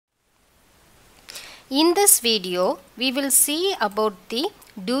In this video, we will see about the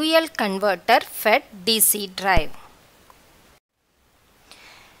dual converter fed DC drive.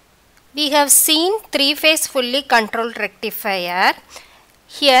 We have seen three-phase fully controlled rectifier.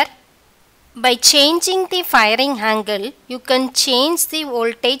 Here, by changing the firing angle, you can change the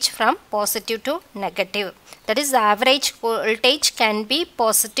voltage from positive to negative. That is, the average voltage can be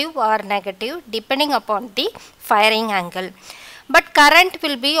positive or negative depending upon the firing angle. But current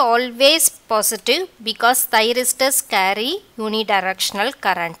will be always positive because thyristors carry unidirectional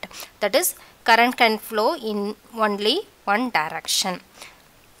current. That is, current can flow in only one direction.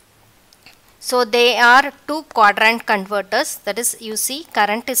 So they are two quadrant converters. That is, you see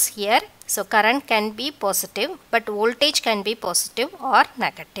current is here. So current can be positive, but voltage can be positive or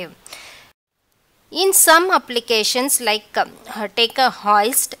negative. In some applications like take a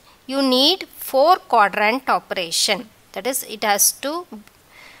hoist, you need 4 quadrant operation. That is, it has to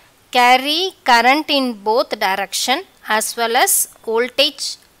carry current in both direction as well as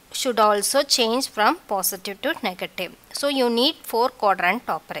voltage should also change from positive to negative. So you need 4 quadrant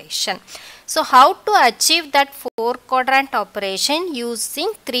operation. So how to achieve that 4 quadrant operation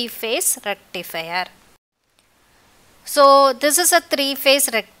using 3-phase rectifier? So this is a 3-phase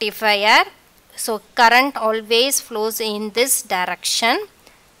rectifier. So current always flows in this direction,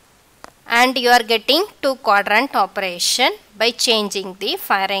 and you are getting 2 quadrant operation by changing the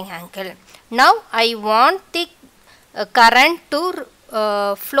firing angle. Now I want the current to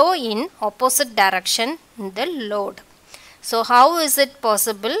flow in opposite direction in the load. So how is it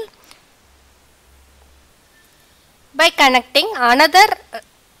possible? By connecting another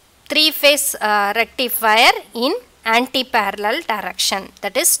 3-phase rectifier in anti-parallel direction.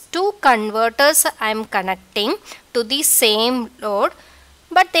 That is, 2 converters I am connecting to the same load,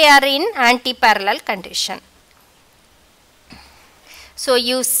 but they are in anti-parallel condition. So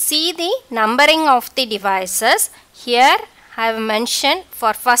you see the numbering of the devices. Here I have mentioned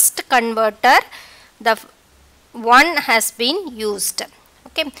for first converter the 1 has been used.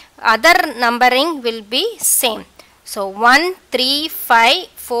 Okay, other numbering will be same. So 1, 3, 5,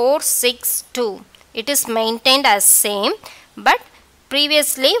 4, 6, 2. It is maintained as same, but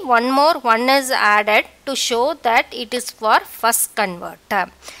previously one more 1 is added to show that it is for first converter.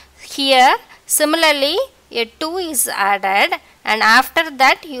 Here similarly a 2 is added, and after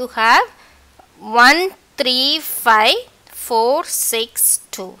that you have 1, 3, 5, 4, 6,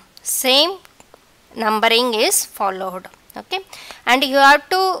 2. Same numbering is followed. Okay, and you have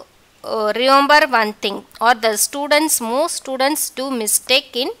to remember one thing, or the most students do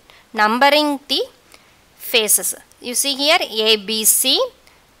mistake in numbering the phases. You see here A, B, C.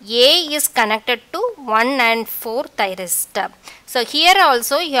 A is connected to 1 and 4 thyristor. So here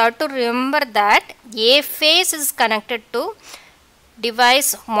also you have to remember that A phase is connected to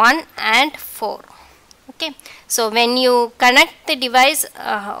device 1 and 4. Okay. So when you connect the device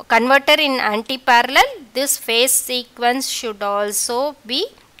converter in anti-parallel, this phase sequence should also be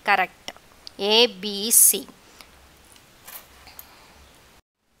correct. A, B, C.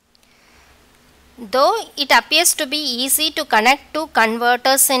 Though it appears to be easy to connect 2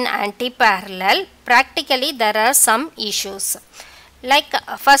 converters in anti-parallel, practically there are some issues. Like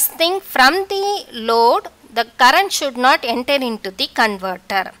first thing, from the load, the current should not enter into the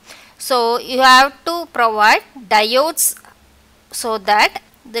converter. So you have to provide diodes so that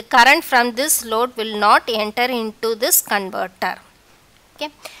the current from this load will not enter into this converter. Okay,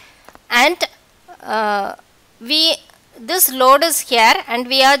 and this load is here, and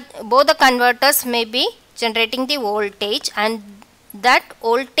we are both the converters may be generating the voltage, and that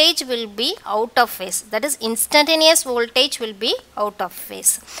voltage will be out of phase. That is, instantaneous voltage will be out of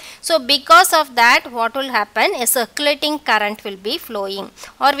phase. So because of that, what will happen is circulating current will be flowing,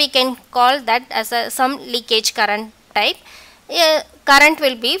 or we can call that as some leakage current type. Current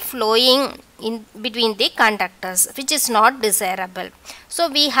will be flowing in between the conductors, which is not desirable. So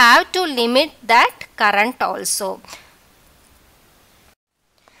we have to limit that current also.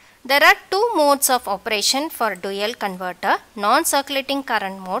 There are 2 modes of operation for dual converter: non-circulating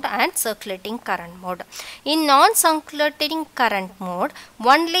current mode and circulating current mode. In non-circulating current mode,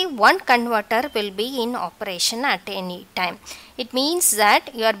 only one converter will be in operation at any time. It means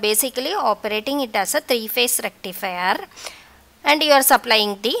that you are basically operating it as a 3-phase rectifier, and you are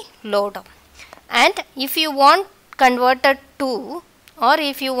supplying the load. And if you want converter 2, or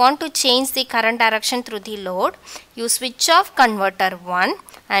if you want to change the current direction through the load, you switch off converter 1,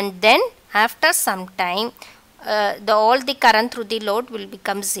 and then after some time all the current through the load will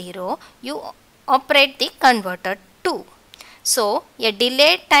become 0. You operate the converter 2. So a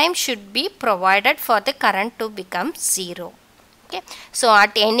delay time should be provided for the current to become 0. Okay. So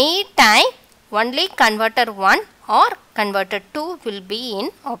at any time only converter 1 or converter 2 will be in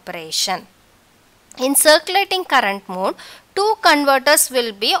operation. In circulating current mode, two converters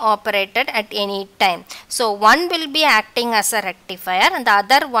will be operated at any time. So one will be acting as a rectifier and the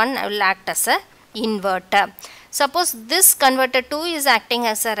other one will act as a inverter. Suppose this converter 2 is acting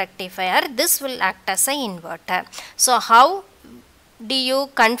as a rectifier, this will act as a inverter. So how do you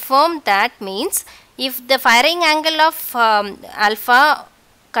confirm that? Means if the firing angle of alpha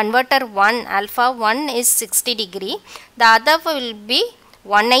converter 1, alpha 1 is 60 degree, the other will be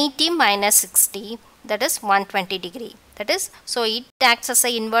 180 minus 60, that is 120 degree. That is, so it acts as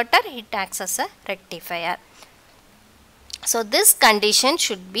an inverter, it acts as a rectifier. So this condition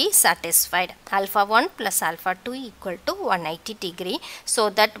should be satisfied. Alpha 1 plus alpha 2 equal to 180 degree.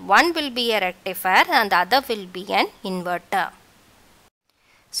 So that one will be a rectifier and the other will be an inverter.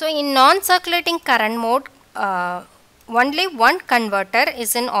 So in non-circulating current mode, only one converter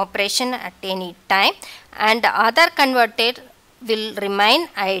is in operation at any time and the other converter will remain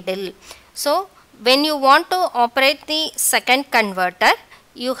idle. So when you want to operate the second converter,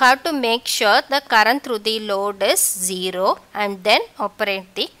 you have to make sure the current through the load is 0 and then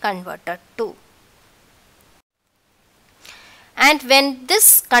operate the converter 2. And when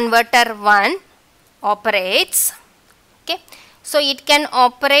this converter 1 operates, okay, so it can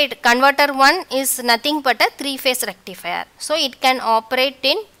operate, converter 1 is nothing but a 3-phase rectifier. So it can operate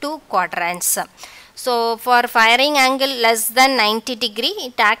in 2 quadrants. So for firing angle less than 90 degree,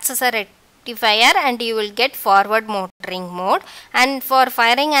 it acts as a rectifier and you will get forward motoring mode, and for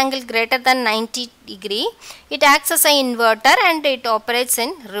firing angle greater than 90 degree, it acts as an inverter and it operates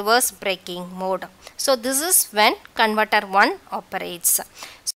in reverse braking mode. So this is when converter 1 operates.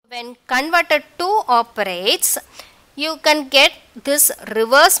 So when converter 2 operates, you can get this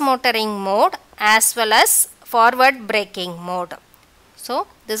reverse motoring mode as well as forward braking mode. So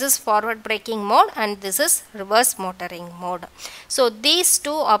this is forward braking mode and this is reverse motoring mode. So these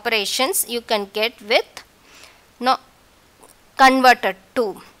two operations you can get with converter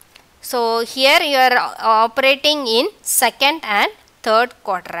 2. So here you are operating in second and third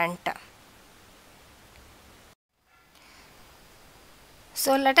quadrant.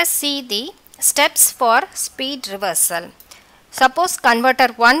 So let us see the steps for speed reversal. Suppose converter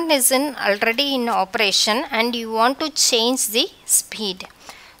 1 is already in operation and you want to change the speed.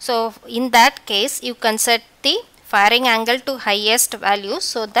 So in that case you can set the firing angle to highest value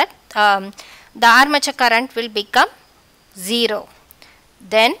so that the armature current will become 0.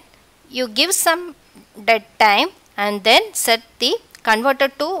 Then you give some dead time and then set the converter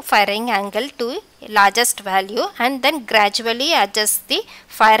to firing angle to largest value and then gradually adjust the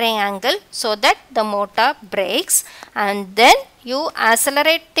firing angle so that the motor brakes, and then you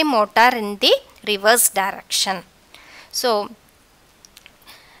accelerate the motor in the reverse direction. So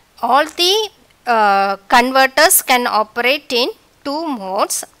all the converters can operate in 2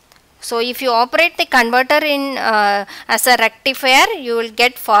 modes. So if you operate the converter in as a rectifier, you will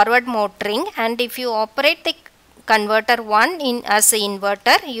get forward motoring, and if you operate the converter 1 in as an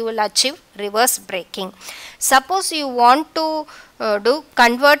inverter, you will achieve reverse braking. Suppose you want to do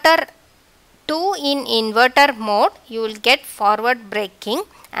converter 2 in inverter mode, you will get forward braking,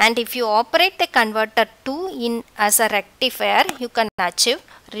 and if you operate the converter 2 in as a rectifier, you can achieve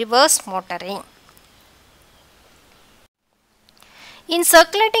reverse motoring. In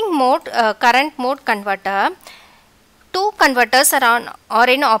circulating mode, current mode converter, 2 converters are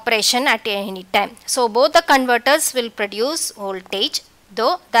in operation at any time. So both the converters will produce voltage,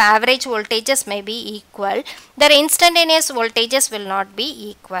 though the average voltages may be equal. Their instantaneous voltages will not be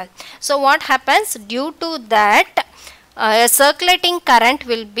equal. So what happens? Due to that, a circulating current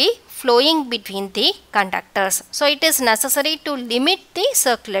will be flowing between the conductors. So it is necessary to limit the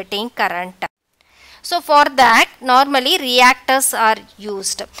circulating current. So for that, normally reactors are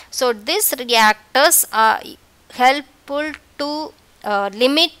used. So these reactors are helpful to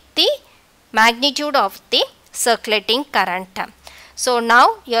limit the magnitude of the circulating current. So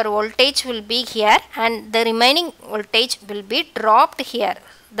now your voltage will be here and the remaining voltage will be dropped here.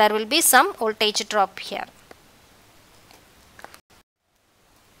 There will be some voltage drop here.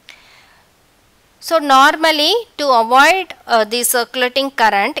 So normally to avoid the circulating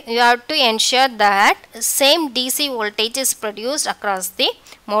current, you have to ensure that same DC voltage is produced across the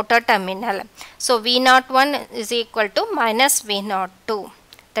motor terminal. So V01 is equal to minus V02.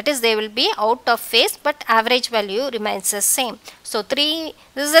 That is, they will be out of phase but average value remains the same. So this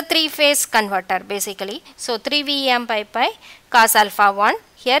is a 3-phase converter basically. So 3 Vm pi cos alpha 1,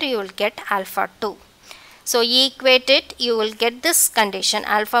 here you will get alpha 2. So equate it, you will get this condition,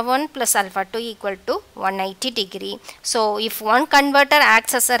 alpha 1 plus alpha 2 equal to 180 degree. So if one converter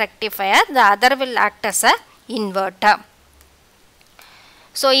acts as a rectifier, the other will act as a inverter.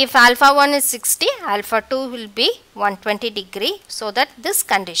 So if alpha 1 is 60, alpha 2 will be 120 degree, so that this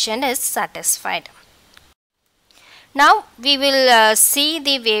condition is satisfied. Now we will see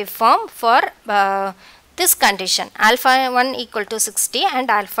the waveform for this condition, alpha 1 equal to 60 and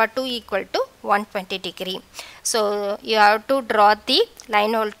alpha 2 equal to 120 degree. So you have to draw the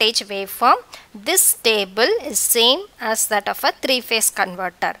line voltage waveform. This table is same as that of a 3-phase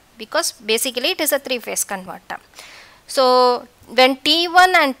converter, because basically it is a 3-phase converter. So when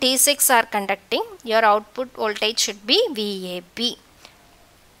T1 and T6 are conducting, your output voltage should be VAB.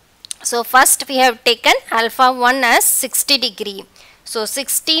 So first we have taken alpha 1 as 60 degree. So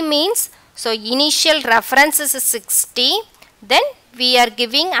 60 means, so initial reference is 60, then we are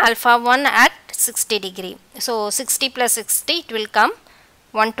giving alpha 1 at 60 degree. So 60 plus 60, it will come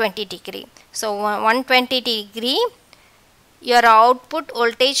 120 degree. So 120 degree, your output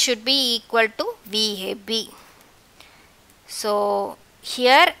voltage should be equal to VAB. So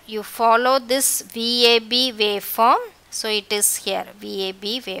here you follow this VAB waveform. So it is here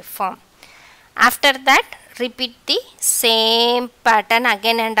VAB waveform. After that, repeat the same pattern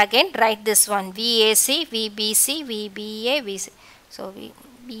again and again. Write this one, VAC, VBC, VBA, VC. So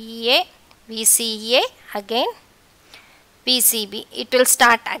VBA, VCA, again VCB. It will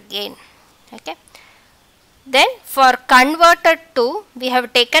start again. Okay. Then for converter 2, we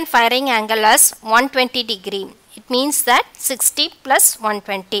have taken firing angle as 120 degree. It means that 60 plus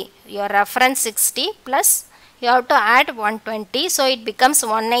 120. Your reference 60 plus you have to add 120. So it becomes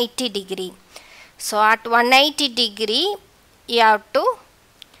 180 degree. So at 180 degree, you have to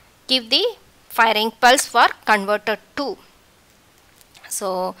give the firing pulse for converter 2.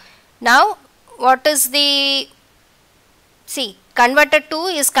 So now what is the, see, converter 2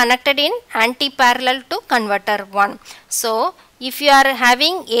 is connected in anti-parallel to converter 1. So if you are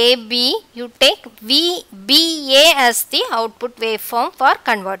having AB, you take VBA as the output waveform for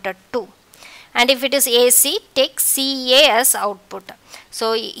converter 2. And if it is AC, take CA as output.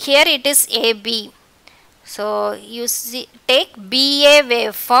 So here it is AB. So you see, take BA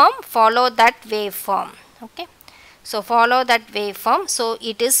waveform, follow that waveform. Okay. So follow that waveform. So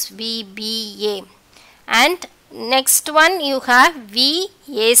it is VBA. And next one you have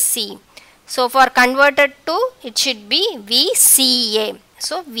VAC. So for converter 2, it should be VCA.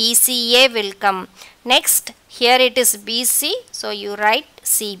 So VCA will come. Next, here it is BC. So you write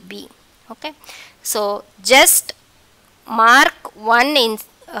CB. Okay. So just mark one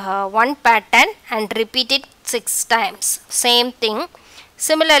pattern and repeat it 6 times. Same thing.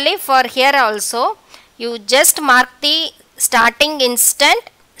 Similarly for here also, you just mark the starting instant.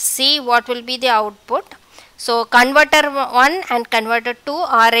 See what will be the output. So converter 1 and converter 2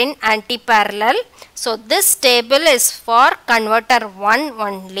 are in anti-parallel. So this table is for converter 1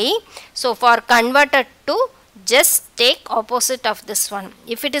 only. So for converter 2, just take opposite of this one.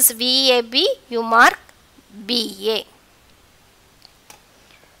 If it is VAB, you mark BA.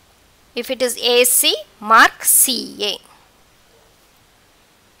 If it is AC, mark CA.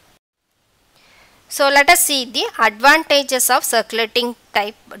 So let us see the advantages of circulating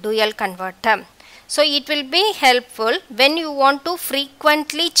type dual converter. So it will be helpful when you want to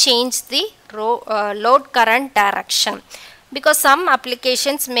frequently change the load current direction, because some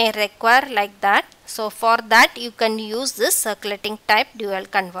applications may require like that. So for that you can use this circulating type dual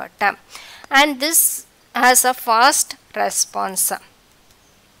converter, and this has a fast response.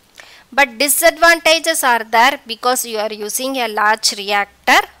 But disadvantages are there because you are using a large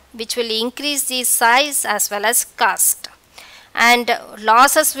reactor, which will increase the size as well as cost, and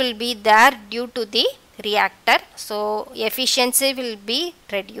losses will be there due to the reactor. So efficiency will be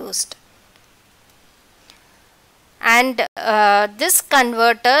reduced. And this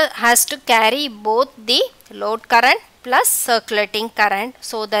converter has to carry both the load current plus circulating current.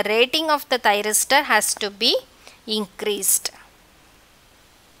 So the rating of the thyristor has to be increased.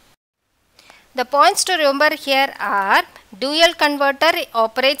 The points to remember here are, dual converter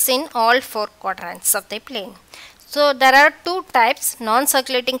operates in all 4 quadrants of the plane. So there are 2 types,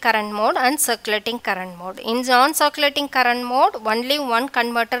 non-circulating current mode and circulating current mode. In non-circulating current mode, only one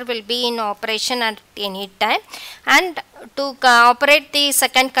converter will be in operation at any time, and to operate the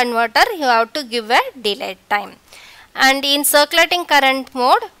second converter, you have to give a delay time. And in circulating current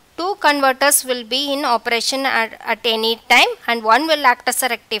mode, 2 converters will be in operation at any time, and one will act as a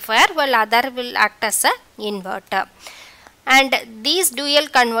rectifier while other will act as a inverter. And these dual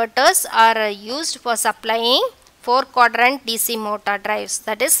converters are used for supplying 4 quadrant DC motor drives.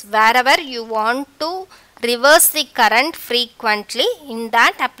 That is, wherever you want to reverse the current frequently. In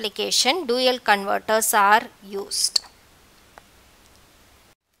that application, dual converters are used.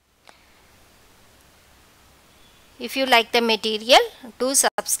 If you like the material, do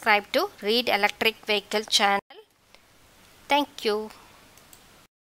subscribe to Read Electric Vehicle channel. Thank you.